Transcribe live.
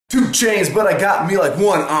Two chains, but I got me like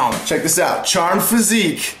one arm. Check this out. Charmed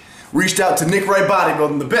Physique reached out to Nick Wright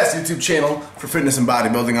Bodybuilding, the best YouTube channel for fitness and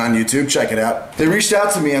bodybuilding on YouTube. Check it out. They reached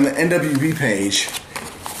out to me on the NWB page,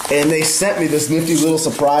 and they sent me this nifty little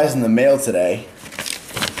surprise in the mail today.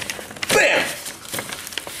 Bam!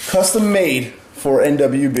 Custom made for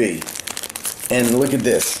NWB. And look at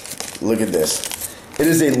this. Look at this. It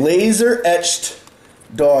is a laser etched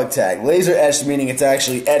dog tag. Laser etched meaning it's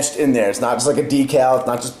actually etched in there. It's not just like a decal. It's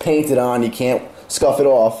not just painted on. You can't scuff it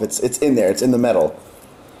off. It's in there. It's in the metal.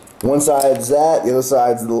 One side's that. The other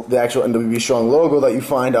side's the actual NWB Strong logo that you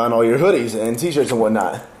find on all your hoodies and t-shirts and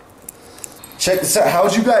whatnot. Check this out. How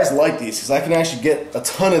would you guys like these? Because I can actually get a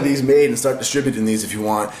ton of these made and start distributing these if you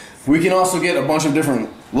want. We can also get a bunch of different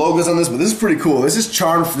logos on this, but this is pretty cool. This is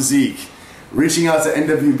Charmed Physique reaching out to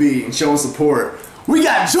NWB and showing support. We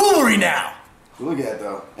got jewelry now! Look at that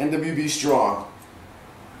though. NWB Strong.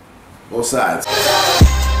 Both sides.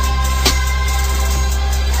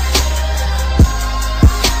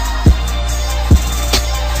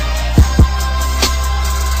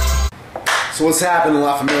 So what's happening,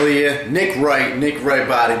 La Familia? Nick Wright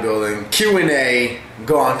Bodybuilding. Q&A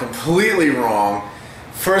gone completely wrong.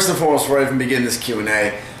 First and foremost, before I even begin this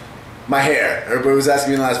Q&A, my hair. Everybody was asking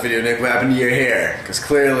me in the last video, Nick, what happened to your hair? Because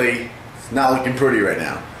clearly, it's not looking pretty right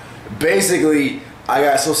now. Basically, I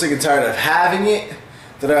got so sick and tired of having it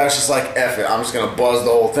that I was just like, F it, I'm just going to buzz the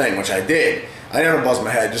whole thing, which I did. I never buzzed my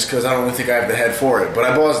head just because I don't really think I have the head for it, but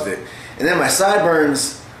I buzzed it. And then my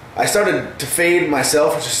sideburns, I started to fade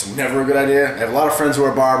myself, which is never a good idea. I have a lot of friends who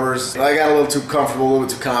are barbers. I got a little too comfortable, a little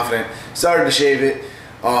bit too confident. Started to shave it.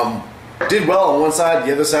 Did well on one side,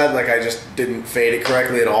 the other side, like I just didn't fade it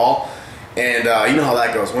correctly at all. And you know how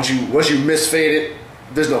that goes. Once you misfade it,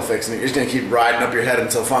 there's no fixing it. You're just gonna keep riding up your head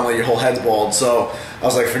until finally your whole head's bald. So I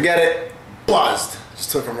was like, forget it, buzzed.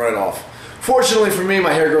 Just took them right off. Fortunately for me,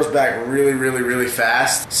 my hair grows back really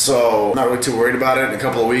fast. So I'm not really too worried about it. In a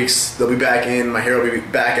couple of weeks, they'll be back in, my hair will be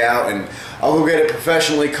back out, and I'll go get it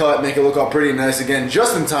professionally cut, make it look all pretty and nice again,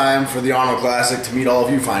 just in time for the Arnold Classic to meet all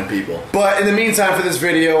of you fine people. But in the meantime, for this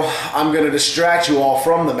video, I'm gonna distract you all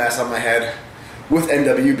from the mess on my head with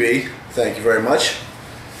NWB. Thank you very much.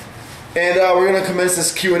 And we're going to commence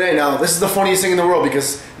this Q&A. Now, this is the funniest thing in the world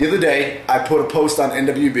because the other day I put a post on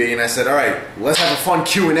NWB and I said, alright, let's have a fun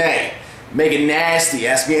Q&A. Make it nasty.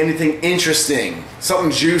 Ask me anything interesting.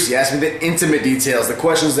 Something juicy. Ask me the intimate details, the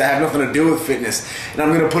questions that have nothing to do with fitness. And I'm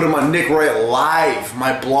going to put them on Nick Wright Live,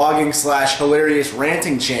 my blogging / hilarious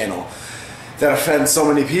ranting channel that offends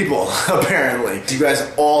so many people, apparently. You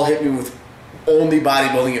guys all hit me with only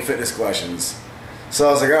bodybuilding and fitness questions. So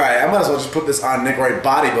I was like, alright, I might as well just put this on Nick Wright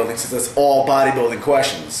Bodybuilding since it's all bodybuilding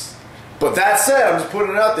questions. But that said, I'm just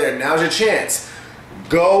putting it out there. Now's your chance.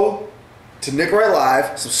 Go to Nick Wright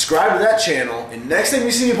Live, subscribe to that channel, and next time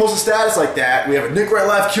you see me post a status like that, we have a Nick Wright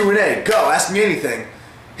Live Q&A. Go, ask me anything.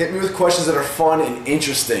 Hit me with questions that are fun and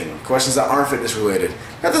interesting. Questions that aren't fitness related.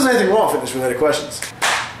 Not that there's anything wrong with fitness related questions.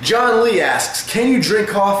 John Lee asks, can you drink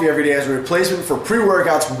coffee every day as a replacement for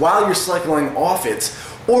pre-workouts while you're cycling off it?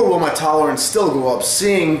 Or will my tolerance still go up,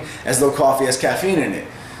 seeing as though coffee has caffeine in it?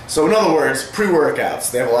 So in other words,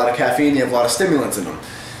 pre-workouts, they have a lot of caffeine, you have a lot of stimulants in them.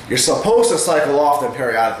 You're supposed to cycle off them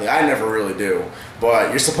periodically. I never really do,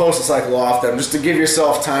 but you're supposed to cycle off them just to give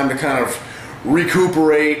yourself time to kind of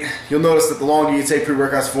recuperate. You'll notice that the longer you take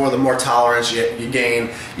pre-workouts for, the more tolerance you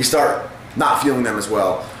gain. You start not feeling them as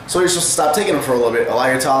well. So you're supposed to stop taking them for a little bit, allow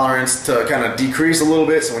your tolerance to kind of decrease a little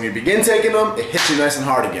bit, so when you begin taking them, it hits you nice and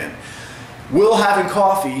hard again. Will having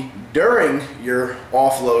coffee during your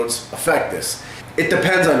offloads affect this? It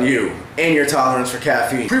depends on you and your tolerance for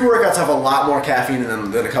caffeine. Pre-workouts have a lot more caffeine in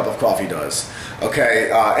them than a cup of coffee does. Okay,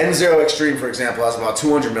 N0 Extreme, for example, has about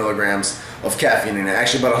 200 milligrams of caffeine in it,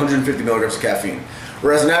 actually about 150 milligrams of caffeine.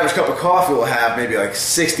 Whereas an average cup of coffee will have maybe like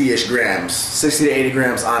 60-ish grams, 60 to 80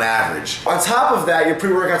 grams on average. On top of that, your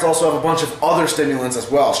pre-workouts also have a bunch of other stimulants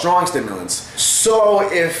as well, strong stimulants.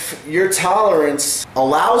 So if your tolerance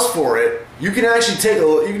allows for it, you can actually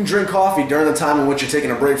you can drink coffee during the time in which you're taking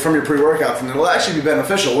a break from your pre-workouts, and it'll actually be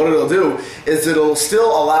beneficial. What it'll do is it'll still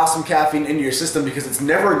allow some caffeine into your system, because it's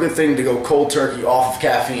never a good thing to go cold turkey off of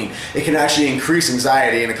caffeine. It can actually increase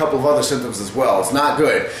anxiety and a couple of other symptoms as well. It's not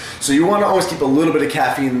good. So you want to always keep a little bit of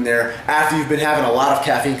caffeine in there after you've been having a lot of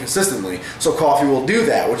caffeine consistently. So coffee will do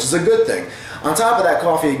that, which is a good thing. On top of that,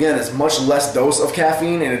 coffee, again, is much less dose of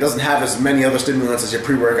caffeine, and it doesn't have as many other stimulants as your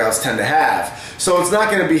pre-workouts tend to have. So it's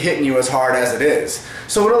not going to be hitting you as hard as it is.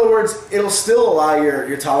 So in other words, it'll still allow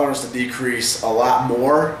your tolerance to decrease a lot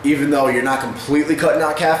more, even though you're not completely cutting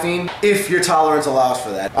out caffeine, if your tolerance allows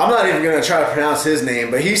for that. I'm not even going to try to pronounce his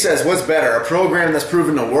name, but he says, what's better, a program that's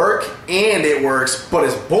proven to work, and it works, but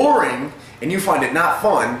is boring, and you find it not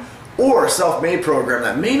fun, or a self-made program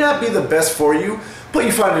that may not be the best for you, but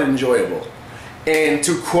you find it enjoyable? And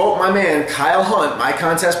to quote my man Kyle Hunt, my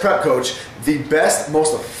contest prep coach, the best,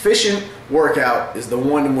 most efficient workout is the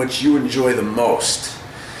one in which you enjoy the most.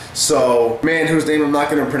 So, man whose name I'm not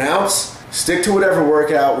going to pronounce, stick to whatever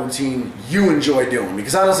workout routine you enjoy doing,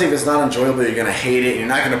 because honestly, if it's not enjoyable, you're going to hate it, and you're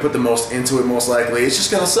not going to put the most into it most likely. It's just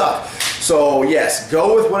going to suck. So yes,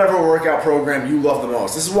 go with whatever workout program you love the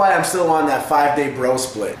most. This is why I'm still on that 5-day bro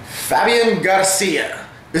split. Fabian Garcia.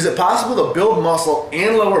 Is it possible to build muscle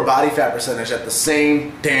and lower body fat percentage at the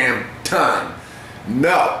same damn time?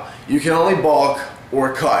 No. You can only bulk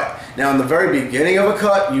or cut. Now, in the very beginning of a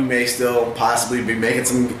cut, you may still possibly be making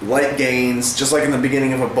some light gains. Just like in the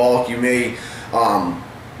beginning of a bulk, you may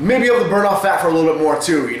be able to burn off fat for a little bit more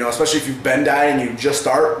too, you know, especially if you've been dieting and you just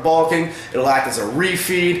start bulking. It'll act as a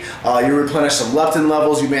refeed. You replenish some leptin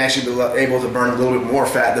levels. You may actually be able to burn a little bit more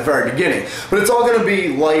fat at the very beginning. But it's all going to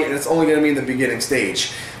be light, and it's only going to be in the beginning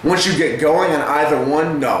stage. Once you get going on either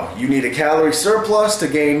one, no. You need a calorie surplus to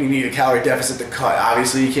gain. You need a calorie deficit to cut.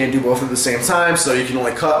 Obviously, you can't do both at the same time, so you can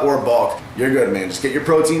only cut or bulk. You're good, man. Just get your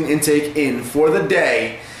protein intake in for the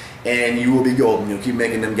day, and you will be golden. You'll keep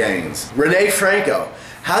making them gains. Renee Franco.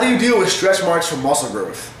 How do you deal with stretch marks from muscle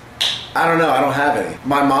growth? I don't know. I don't have any.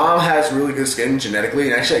 My mom has really good skin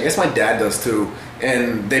genetically, and actually I guess my dad does too,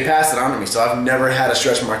 and they passed it on to me, so I've never had a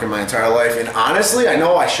stretch mark in my entire life. And honestly, I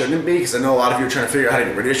know I shouldn't be, because I know a lot of you are trying to figure out how to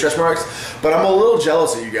get rid of your stretch marks, but I'm a little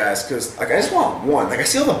jealous of you guys, because like, I just want one. Like, I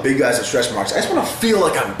see all the big guys with stretch marks. I just want to feel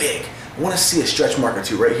like I'm big. I want to see a stretch mark or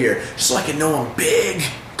two right here, just so I can know I'm big.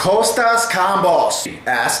 Costas Cambos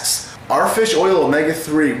asks, our fish oil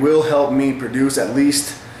omega-3 will help me produce at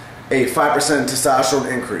least a 5%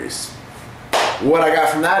 testosterone increase. What I got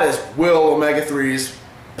from that is, will omega-3s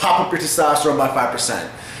pop up your testosterone by 5%?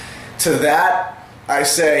 To that, I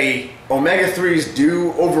say omega-3s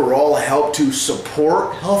do overall help to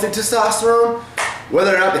support healthy testosterone.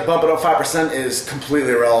 Whether or not they bump it up 5% is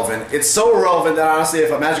completely irrelevant. It's so irrelevant that honestly,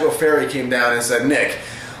 if a magical fairy came down and said, Nick,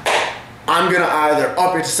 I'm going to either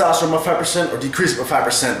up your testosterone by 5% or decrease it by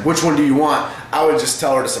 5%. Which one do you want? I would just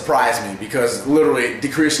tell her to surprise me, because literally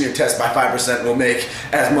decreasing your test by 5% will make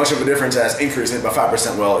as much of a difference as increasing it by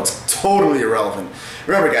 5% will. It's totally irrelevant.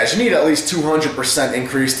 Remember guys, you need at least 200%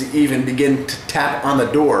 increase to even begin to tap on the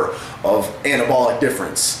door of anabolic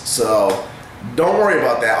difference. So don't worry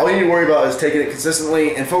about that. All you need to worry about is taking it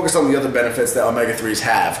consistently and focus on the other benefits that omega-3s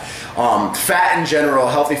have. Fat in general,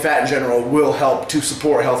 healthy fat in general, will help to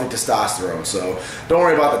support healthy testosterone. So don't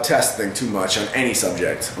worry about the test thing too much on any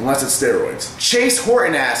subject, unless it's steroids. Chase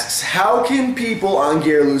Horton asks, how can people on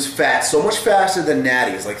gear lose fat so much faster than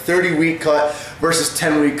natties, like 30-week cut versus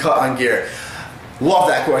 10-week cut on gear? Love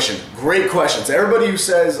that question. Great question. So everybody who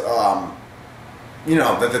says, you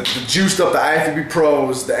know, the juiced up, the IFBB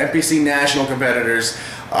pros, the NPC national competitors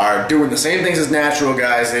are doing the same things as natural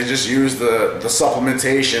guys. They just use the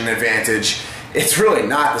supplementation advantage. It's really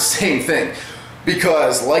not the same thing,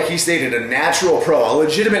 because like he stated, a natural pro, a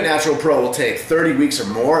legitimate natural pro, will take 30 weeks or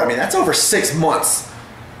more. I mean, that's over 6 months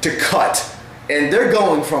to cut. And they're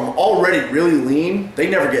going from already really lean. They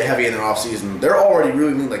never get heavy in their off season. They're already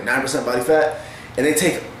really lean, like 9% body fat, and they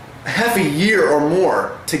take half a year or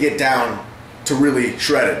more to get down to really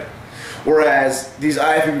shredded. Whereas these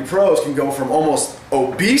IFBB pros can go from almost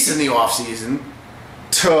obese in the off season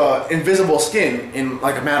to invisible skin in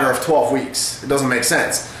like a matter of 12 weeks. It doesn't make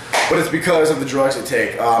sense, but it's because of the drugs they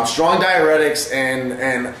take. Strong diuretics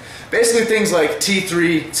and basically things like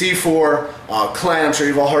T3, T4, Clen. I'm sure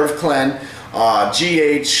you've all heard of Clen,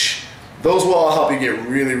 GH. Those will all help you get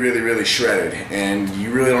really, really, really shredded, and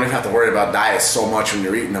you really don't even have to worry about diets so much when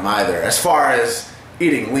you're eating them either, as far as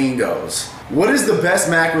eating lean goes. What is the best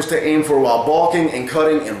macros to aim for while bulking and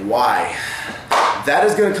cutting, and why? That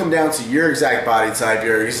is going to come down to your exact body type,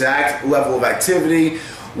 your exact level of activity,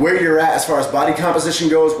 where you're at as far as body composition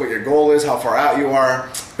goes, what your goal is, how far out you are.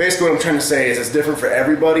 Basically what I'm trying to say is it's different for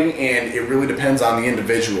everybody, and it really depends on the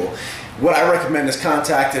individual. What I recommend is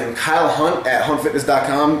contacting Kyle Hunt at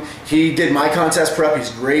huntfitness.com. He did my contest prep.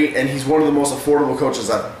 He's great, and he's one of the most affordable coaches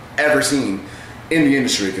I've ever seen in the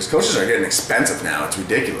industry, because coaches are getting expensive now. It's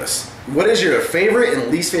ridiculous. What is your favorite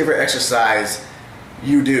and least favorite exercise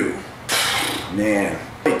you do? Man,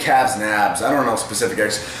 calves and abs. I don't know specific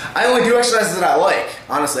exercises. I only do exercises that I like,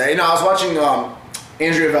 honestly. You know, I was watching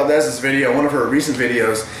Andrea Valdez's video, one of her recent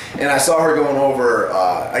videos, and I saw her going over,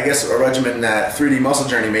 I guess, a regimen that 3D Muscle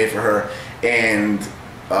Journey made for her, and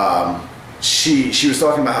she was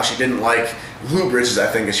talking about how she didn't like glute bridges, I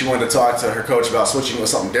think, and she wanted to talk to her coach about switching with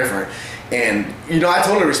something different. And, you know, I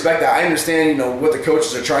totally respect that. I understand, you know, what the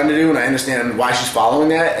coaches are trying to do, and I understand why she's following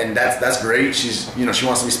that, and that's great. She's, you know, she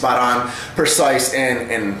wants to be spot on, precise,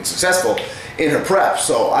 and successful in her prep,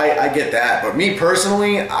 so I get that. But me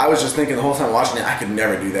personally, I was just thinking the whole time watching it, I could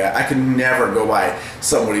never do that. I could never go by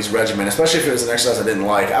somebody's regimen, especially if it was an exercise I didn't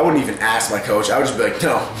like. I wouldn't even ask my coach. I would just be like,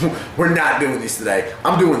 no, we're not doing these today.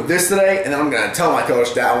 I'm doing this today, and then I'm going to tell my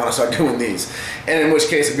coach that I want to start doing these. And in which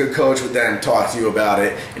case, a good coach would then talk to you about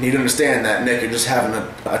it, and he'd understand that, Nick, you're just having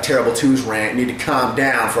a terrible twos rant. You need to calm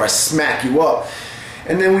down before I smack you up.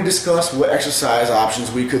 And then we discuss what exercise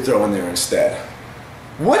options we could throw in there instead.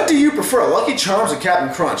 What do you prefer, Lucky Charms or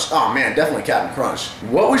Captain Crunch? Oh man, definitely Captain Crunch.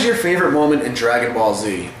 What was your favorite moment in Dragon Ball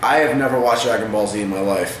Z? I have never watched Dragon Ball Z in my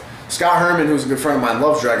life. Scott Herman, who's a good friend of mine,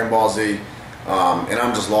 loves Dragon Ball Z, and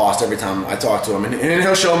I'm just lost every time I talk to him. And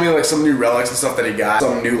he'll show me like some new relics and stuff that he got,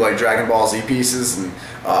 some new like Dragon Ball Z pieces, and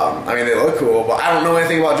I mean, they look cool, but I don't know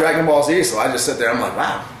anything about Dragon Ball Z, so I just sit there, I'm like,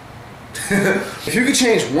 wow. If you could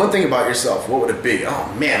change one thing about yourself, what would it be?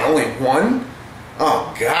 Oh man, only one?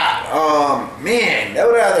 Oh God, man, that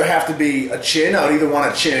would either have to be a chin. I would either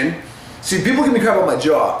want a chin. See, people give me crap about my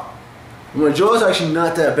jaw. My jaw is actually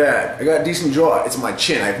not that bad. I got a decent jaw. It's my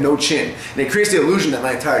chin. I have no chin. And it creates the illusion that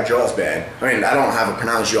my entire jaw is bad. I mean, I don't have a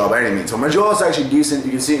pronounced jaw by any means. So my jaw is actually decent.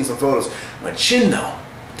 You can see it in some photos. My chin, though,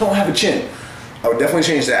 don't have a chin. I would definitely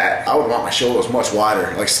change that. I would want my shoulders much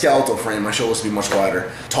wider. Like skeletal frame, my shoulders to be much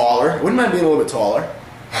wider. Taller. Wouldn't mind being a little bit taller.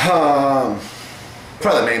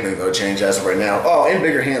 Probably the main thing that would change as of right now. Oh, and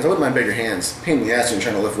bigger hands. I wouldn't mind bigger hands. Pain in the ass when you're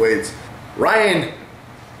trying to lift weights. Ryan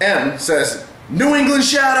M says, New England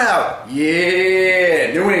shout out.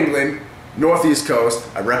 Yeah, New England, Northeast Coast.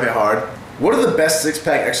 I rep it hard. What are the best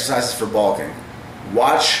six-pack exercises for bulking?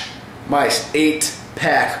 Watch my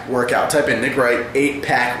 8-pack workout. Type in Nick Wright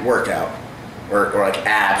 8-pack workout. Or like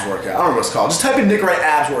abs workout. I don't know what it's called. Just type in Nick Wright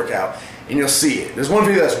abs workout and you'll see it. There's one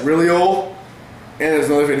video that's really old and there's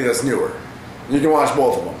another video that's newer. You can watch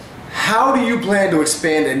both of them. How do you plan to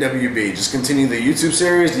expand NWB? Just continue the YouTube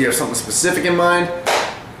series? Do you have something specific in mind?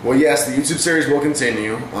 Well, yes, the YouTube series will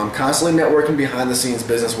continue. I'm constantly networking behind the scenes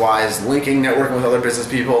business-wise, linking, networking with other business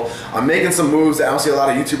people. I'm making some moves that I don't see a lot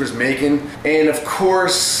of YouTubers making. And of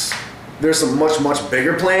course, there's some much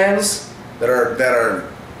bigger plans that are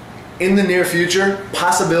in the near future.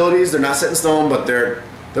 Possibilities, they're not set in stone, but they're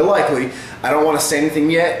likely. I don't want to say anything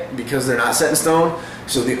yet because they're not set in stone.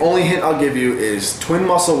 So the only hint I'll give you is Twin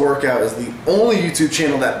Muscle Workout is the only YouTube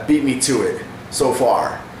channel that beat me to it so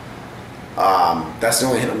far. That's the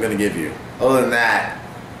only hint I'm going to give you. Other than that,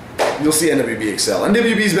 you'll see NWB excel.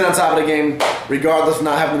 NWB's been on top of the game, regardless of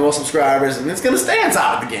not having the most subscribers, and it's going to stay on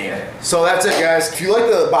top of the game. So that's it, guys. If you like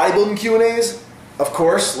the bodybuilding Q&As, of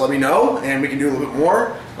course, let me know, and we can do a little bit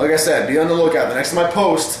more. Like I said, be on the lookout. The next time I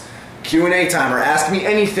post, Q&A time, or ask me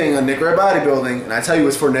anything on Nick Wright Bodybuilding, and I tell you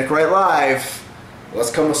it's for Nick Wright Live. Let's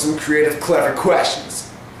come with some creative, clever questions.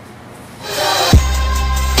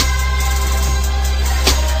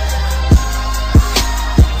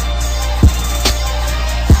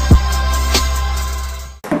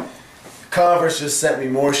 Converse just sent me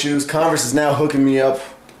more shoes. Converse is now hooking me up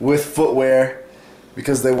with footwear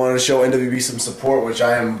because they wanted to show NWB some support, which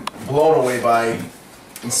I am blown away by.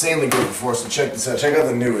 Insanely good for. So check this out. Check out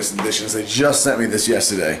the newest editions. They just sent me this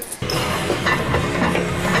yesterday.